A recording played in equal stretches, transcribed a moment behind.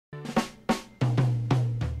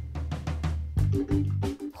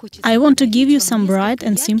I want to give you some bright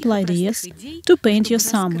and simple ideas to paint your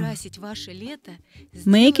summer.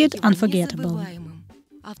 Make it unforgettable.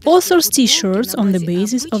 Author's t-shirts on the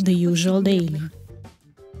basis of the usual daily.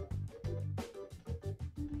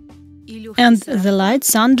 And the light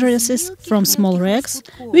sundresses from small racks,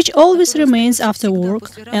 which always remains after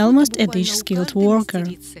work, almost at each skilled worker.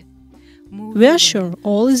 We are sure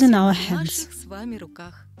all is in our hands.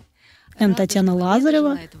 And Tatiana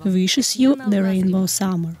Lazareva wishes you the rainbow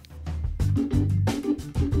summer.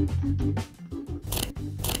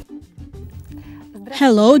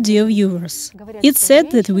 Hello, dear viewers. It's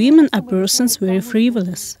said that women are persons very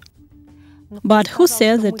frivolous. But who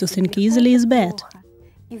says that to think easily is bad?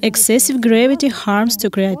 Excessive gravity harms to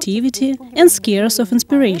creativity and scares of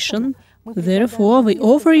inspiration. Therefore, we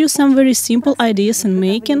offer you some very simple ideas in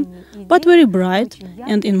making, but very bright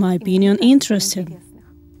and, in my opinion, interesting.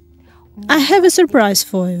 I have a surprise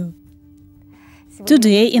for you.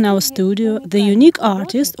 Today in our studio, the unique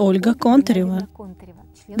artist Olga Kontareva,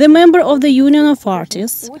 the member of the Union of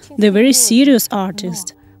Artists, the very serious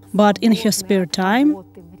artist, but in her spare time,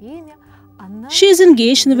 she is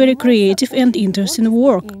engaged in very creative and interesting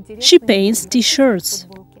work. She paints t-shirts,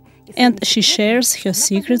 and she shares her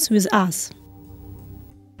secrets with us.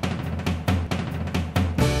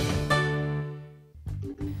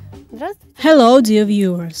 Hello, dear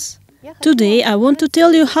viewers. Today I want to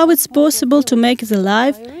tell you how it's possible to make the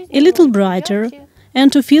life a little brighter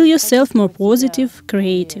and to feel yourself more positive,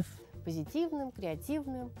 creative.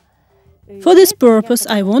 For this purpose,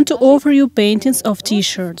 I want to offer you paintings of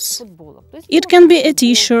t-shirts. It can be a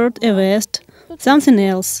t-shirt, a vest, something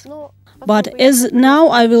else. But as now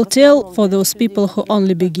I will tell for those people who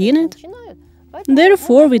only begin it,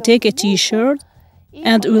 therefore we take a t-shirt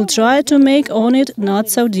and we'll try to make on it not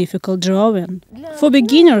so difficult drawing. For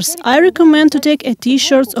beginners, I recommend to take a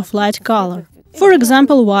t-shirt of light color. For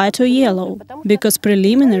example, white or yellow, because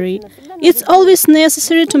preliminary, it's always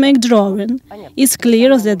necessary to make drawing. It's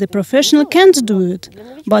clear that the professional can't do it,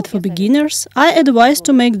 but for beginners, I advise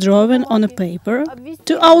to make drawing on a paper,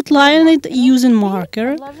 to outline it using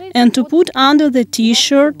marker, and to put under the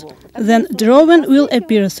t-shirt, then drawing will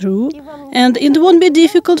appear through, and it won't be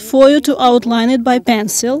difficult for you to outline it by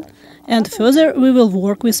pencil, and further we will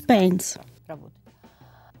work with paints.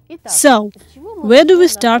 So, where do we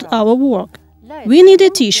start our work? We need a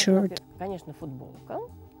t-shirt.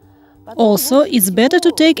 Also, it's better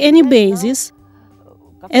to take any basis,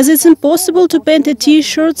 as it's impossible to paint a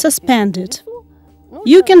t-shirt suspended.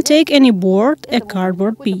 You can take any board, a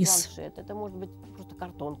cardboard piece.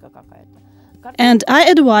 And I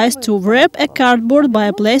advise to wrap a cardboard by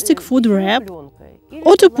a plastic food wrap,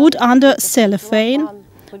 or to put under cellophane,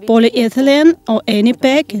 polyethylene or any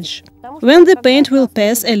package. When the paint will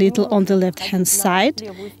pass a little on the left-hand side,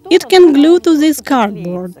 it can glue to this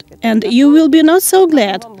cardboard, and you will be not so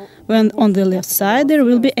glad when on the left side there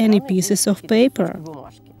will be any pieces of paper.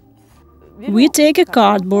 We take a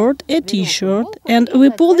cardboard, a t-shirt, and we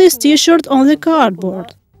pull this t-shirt on the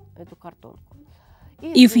cardboard.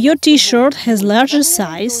 If your t-shirt has larger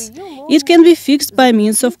size, it can be fixed by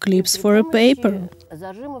means of clips for a paper.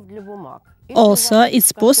 Also,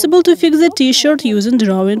 it's possible to fix the t-shirt using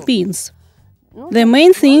drawing pins. The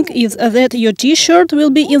main thing is that your t-shirt will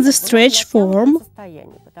be in the stretched form,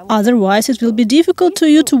 otherwise it will be difficult to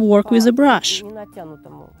you to work with a brush.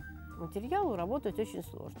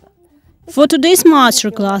 For today's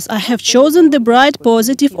masterclass, I have chosen the bright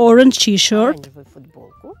positive orange t-shirt,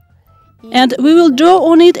 and we will draw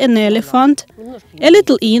on it an elephant, a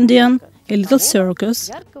little Indian, a little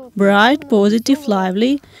circus, bright, positive,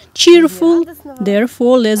 lively, cheerful.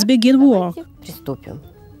 Therefore, let's begin work.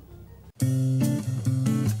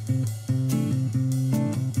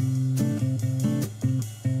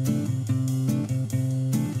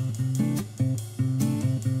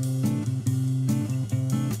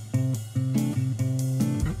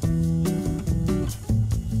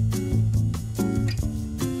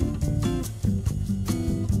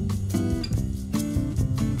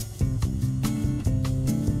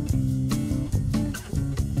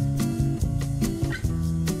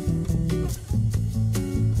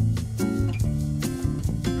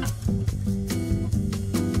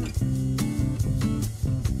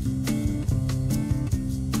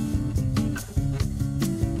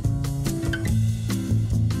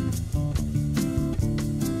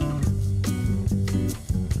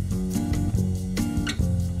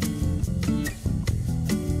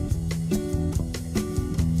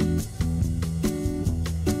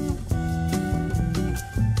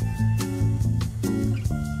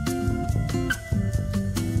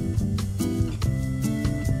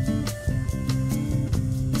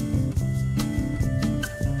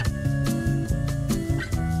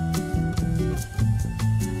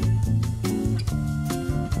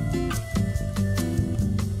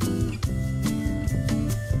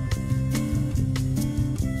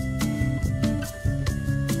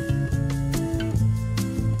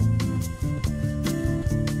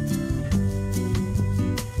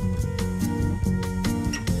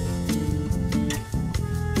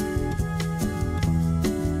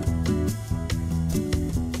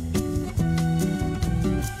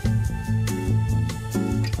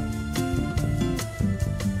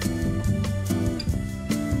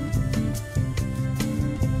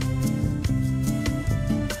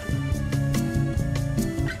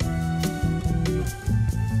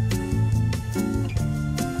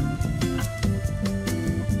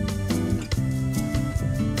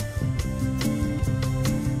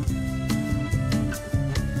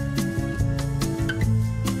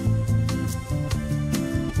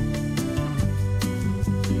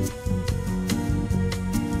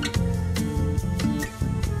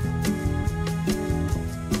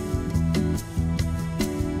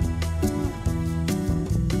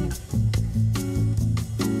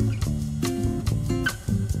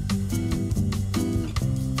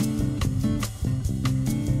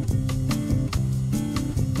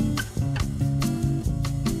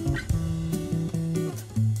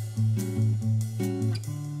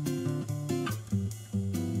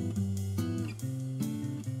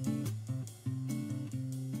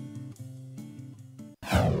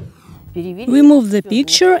 We move the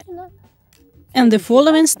picture, and the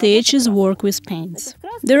following stage is work with paints.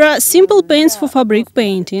 There are simple paints for fabric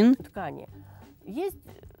painting,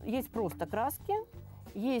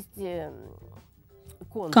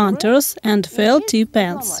 contours, and felt tip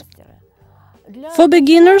pens. For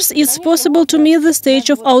beginners, it's possible to meet the stage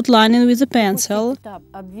of outlining with a pencil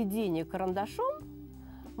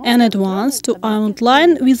and advance to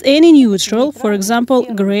outline with any neutral, for example,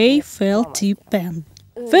 gray felt tip pen.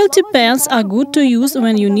 Felt tip pens are good to use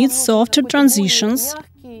when you need softer transitions.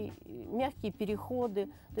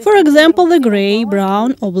 For example, the gray,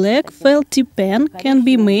 brown or black felt tip pen can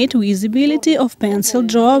be made with visibility of pencil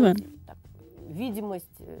drawing.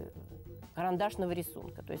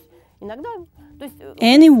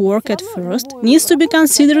 Any work at first needs to be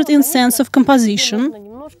considered in sense of composition,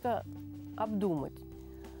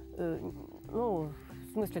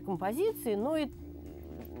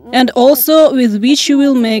 and also with which you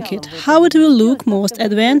will make it, how it will look most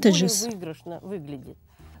advantageous.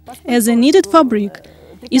 As a knitted fabric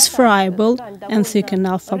is friable and thick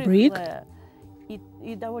enough fabric,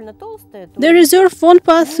 the reserve won't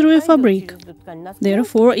pass through a fabric.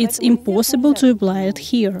 Therefore, it's impossible to apply it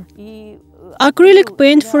here. Acrylic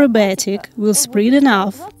paint for a batik will spread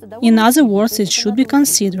enough. In other words, it should be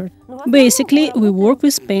considered. Basically, we work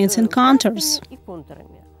with paints and contours.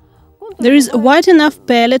 There is a wide enough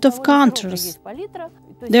palette of contours.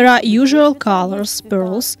 There are usual colors,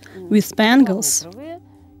 pearls, with spangles.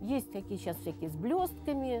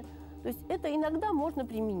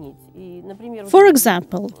 For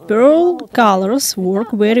example, pearl colors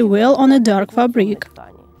work very well on a dark fabric.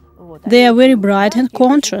 They are very bright in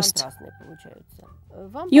contrast.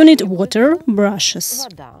 You need water, brushes.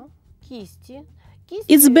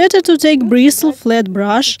 It's better to take bristle flat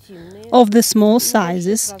brush of the small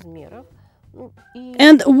sizes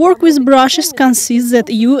and work with brushes consists that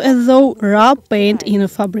you as though rub paint in a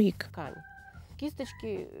fabric.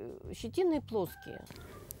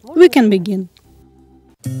 We can begin.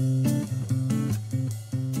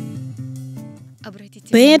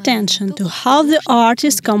 Pay attention to how the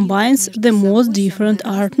artist combines the most different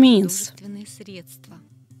art means.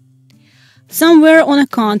 Somewhere on a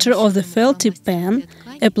contour of the felt tip pen,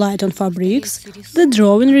 applied on fabrics, the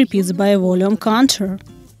drawing repeats by a volume contour.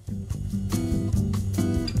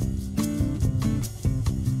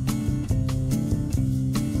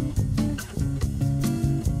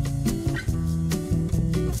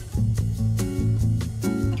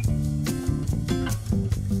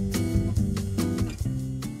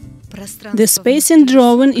 The space in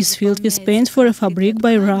drawing is filled with paint for a fabric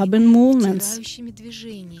by rubbing movements.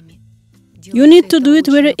 You need to do it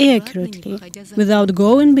very accurately, without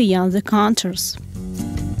going beyond the contours.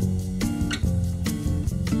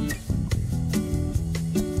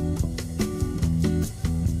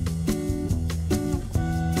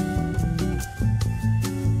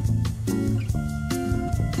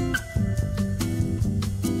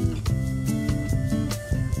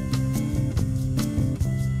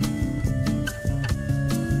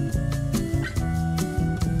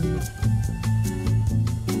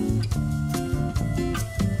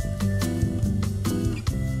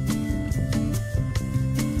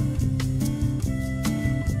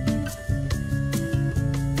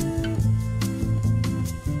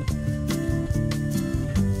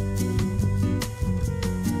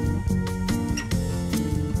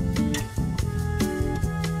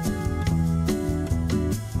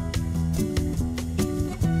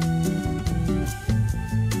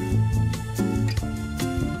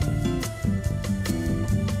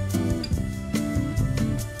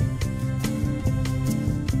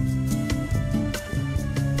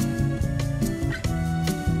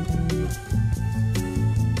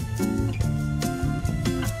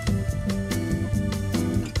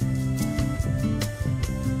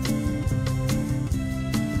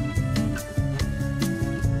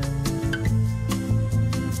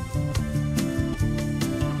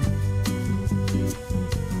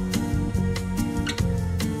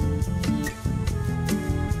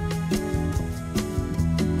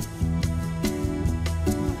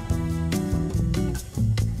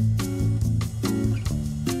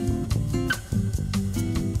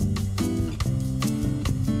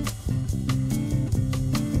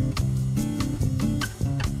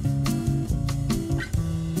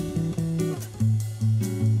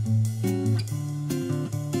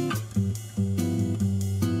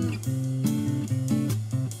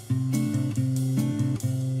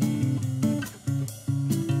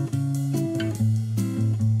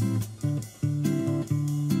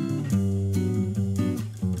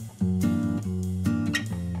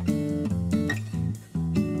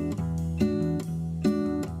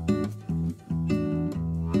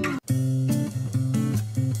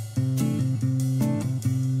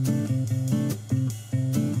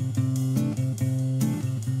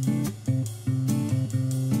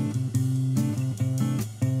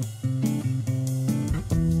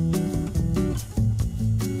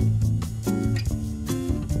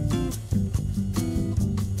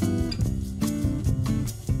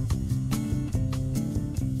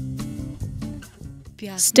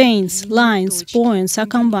 Stains, lines, points are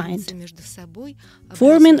combined,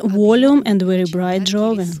 forming volume and very bright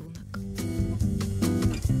drawing.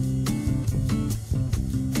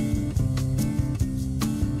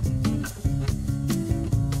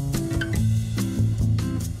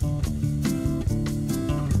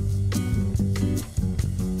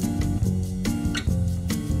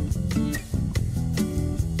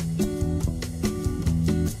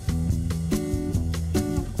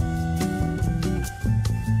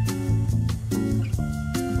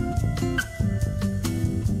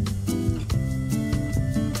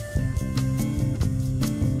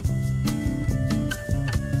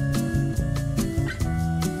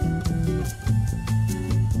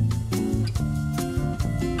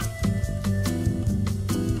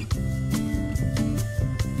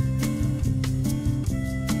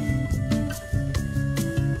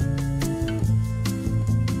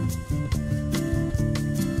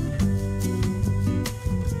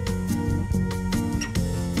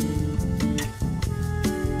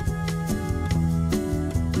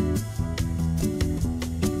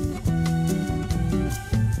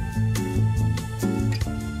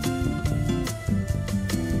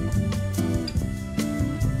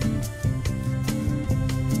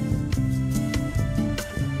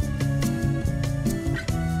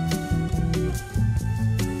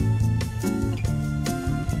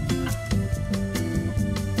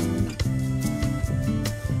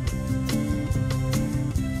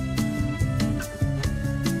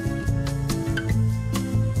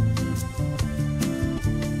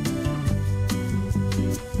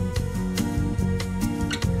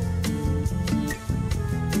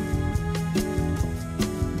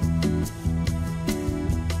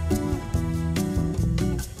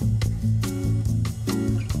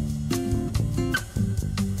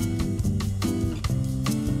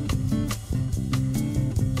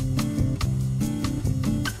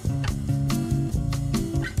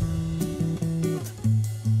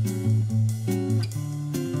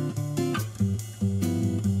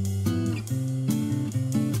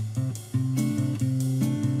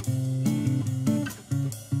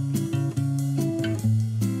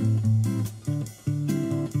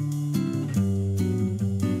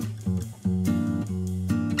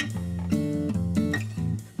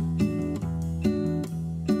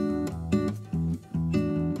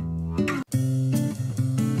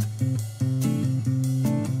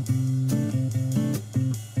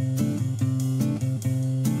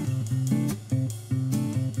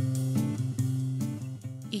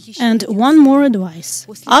 And one more advice.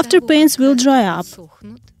 After paints will dry up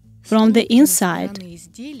from the inside,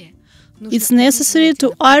 it's necessary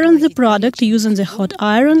to iron the product using the hot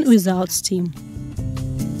iron without steam.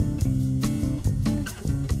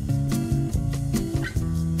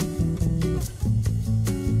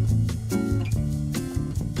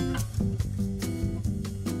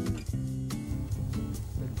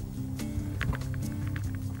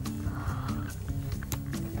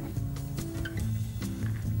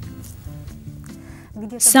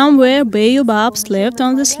 Somewhere baobabs left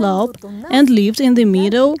on the slope and lived in the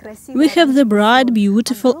middle, we have the bright,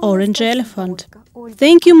 beautiful orange elephant.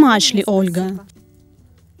 Thank you muchly, Olga.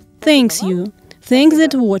 Thanks you. Thanks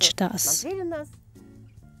that watched us.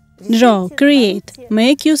 Draw, create,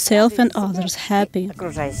 make yourself and others happy.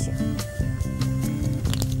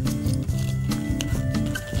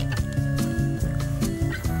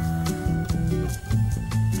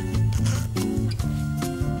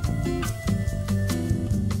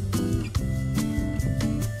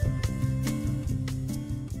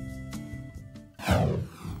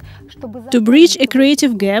 To bridge a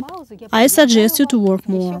creative gap, I suggest you to work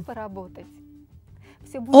more.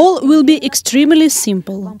 All will be extremely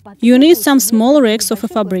simple. You need some small rags of a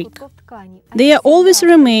fabric. They always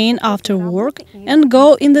remain after work and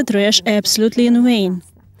go in the trash absolutely in vain.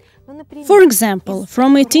 For example,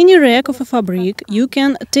 from a tiny rag of a fabric, you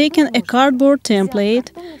can take a cardboard template,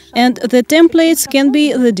 and the templates can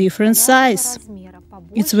be the different size.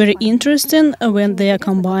 It's very interesting when they are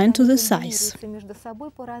combined to the size.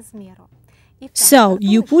 So,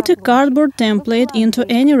 you put a cardboard template into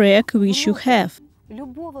any rag which you have.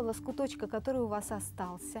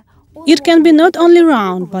 It can be not only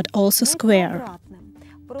round, but also square.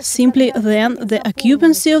 Simply then, the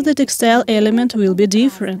occupancy of the textile element will be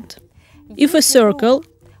different. If a circle,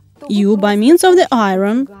 you, by means of the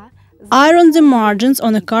iron the margins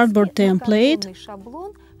on a cardboard template,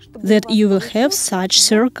 that you will have such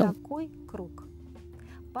circle.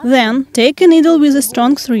 Then, take a needle with a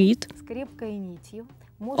strong thread,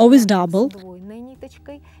 always doubled,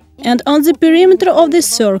 and on the perimeter of the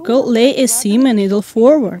circle lay a seam and needle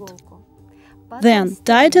forward. Then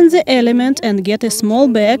tighten the element and get a small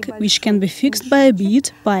bag which can be fixed by a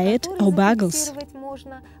bead, paille, or bagels.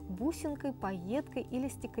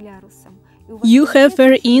 You have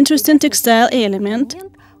very interesting textile element.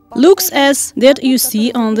 Looks as that you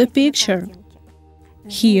see on the picture.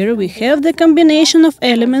 Here we have the combination of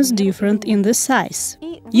elements different in the size.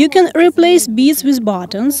 You can replace beads with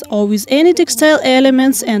buttons or with any textile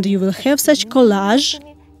elements and you will have such collage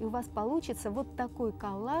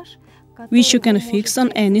which you can fix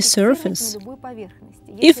on any surface.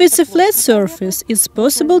 If it's a flat surface, it's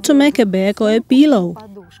possible to make a bag or a pillow.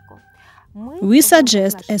 We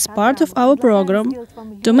suggest, as part of our program,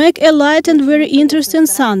 to make a light and very interesting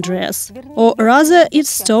sundress, or rather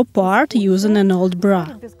its top part using an old bra.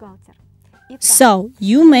 So,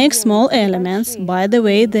 you make small elements, by the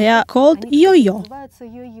way, they are called yo-yo.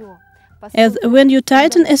 As when you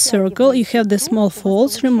tighten a circle, you have the small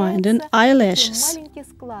folds reminding eyelashes.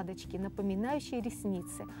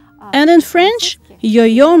 And in French,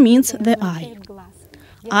 yo-yo means the eye.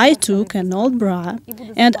 I took an old bra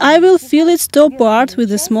and I will fill its top part with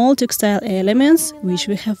the small textile elements which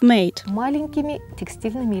we have made.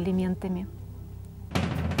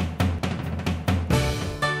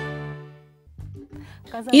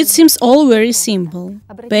 It seems all very simple.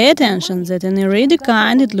 Pay attention that in a ready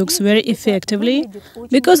kind it looks very effectively,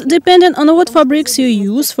 because depending on what fabrics you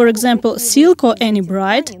use, for example silk or any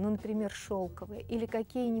bright,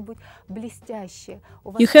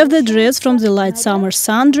 you have the dress from the light summer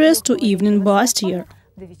sundress to evening bustier.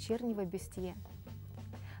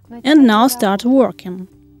 And now start working.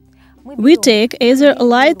 We take either a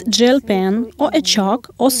light gel pen or a chalk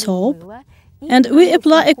or soap, and we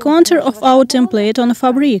apply a contour of our template on a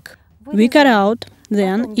fabric. We cut out,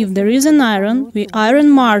 then, if there is an iron, we iron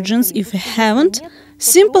margins. If we haven't,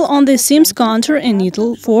 simple on the seams contour a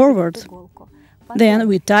needle forward. Then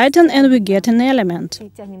we tighten and we get an element.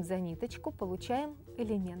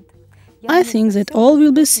 I think that all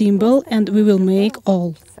will be simple and we will make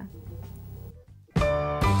all.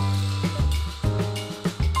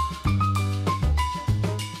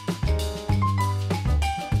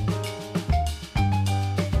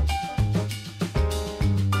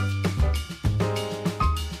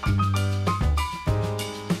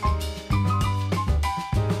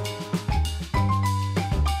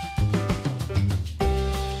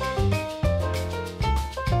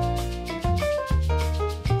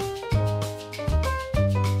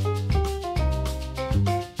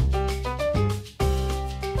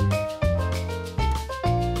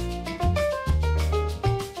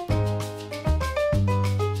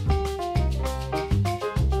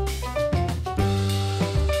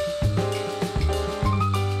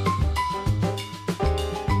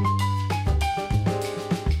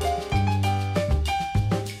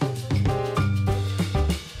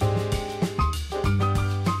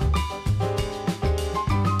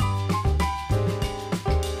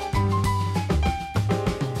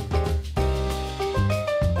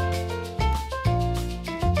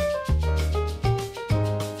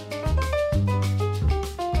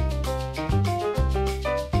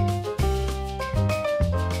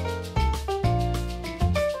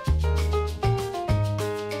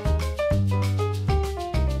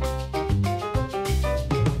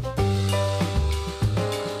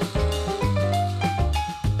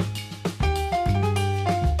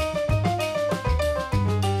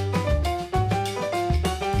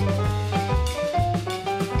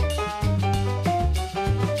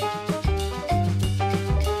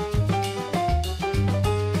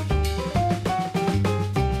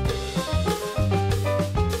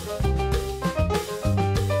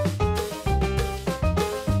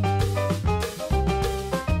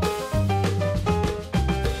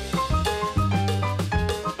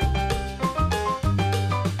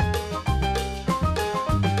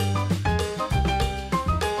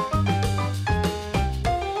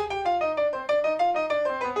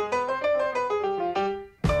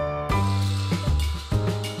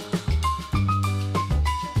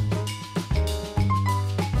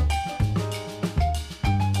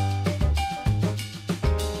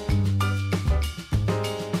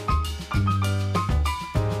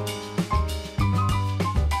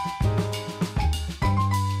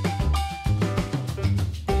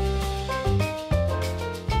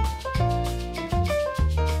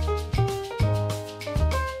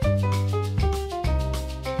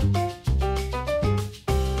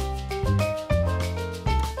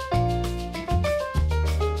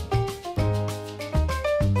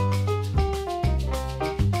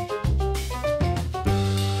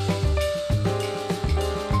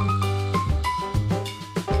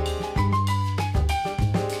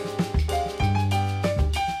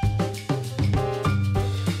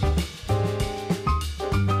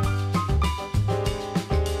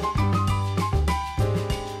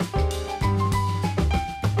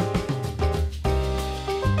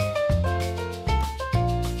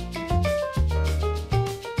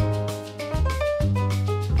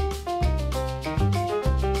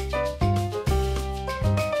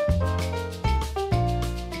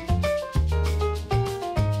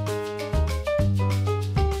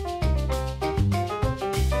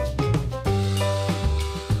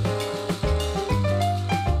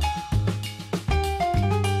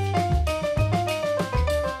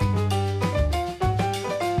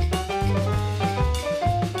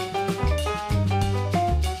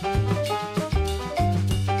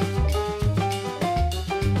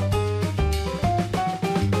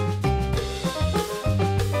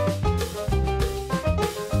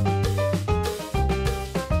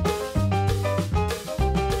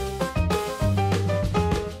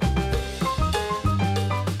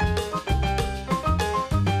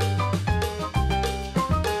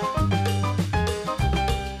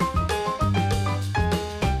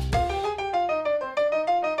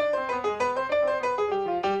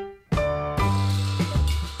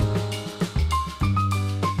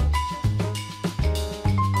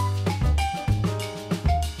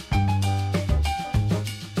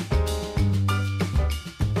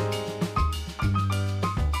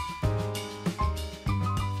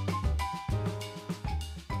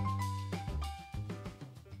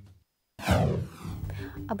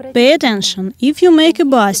 Pay attention, if you make a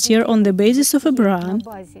bustier on the basis of a bra,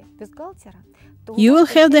 you will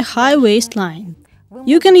have the high waistline.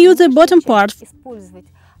 You can use the bottom part,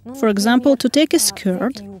 for example, to take a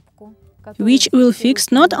skirt, which will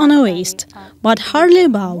fix not on a waist, but hardly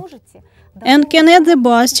above, and can add the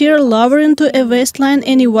bustier lowering to a waistline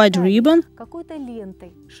any wide ribbon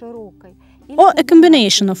or a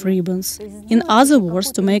combination of ribbons. In other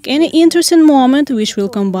words, to make any interesting moment which will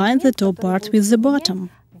combine the top part with the bottom.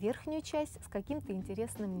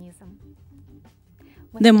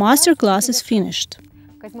 The masterclass is finished.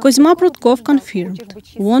 Kozma Prudkov confirmed,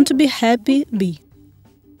 want to be happy, be.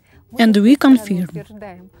 And we confirm,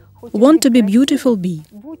 want to be beautiful, be.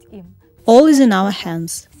 All is in our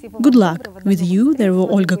hands. Good luck. With you, there were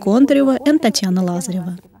Olga Kondareва and Tatiana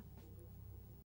Lazareva.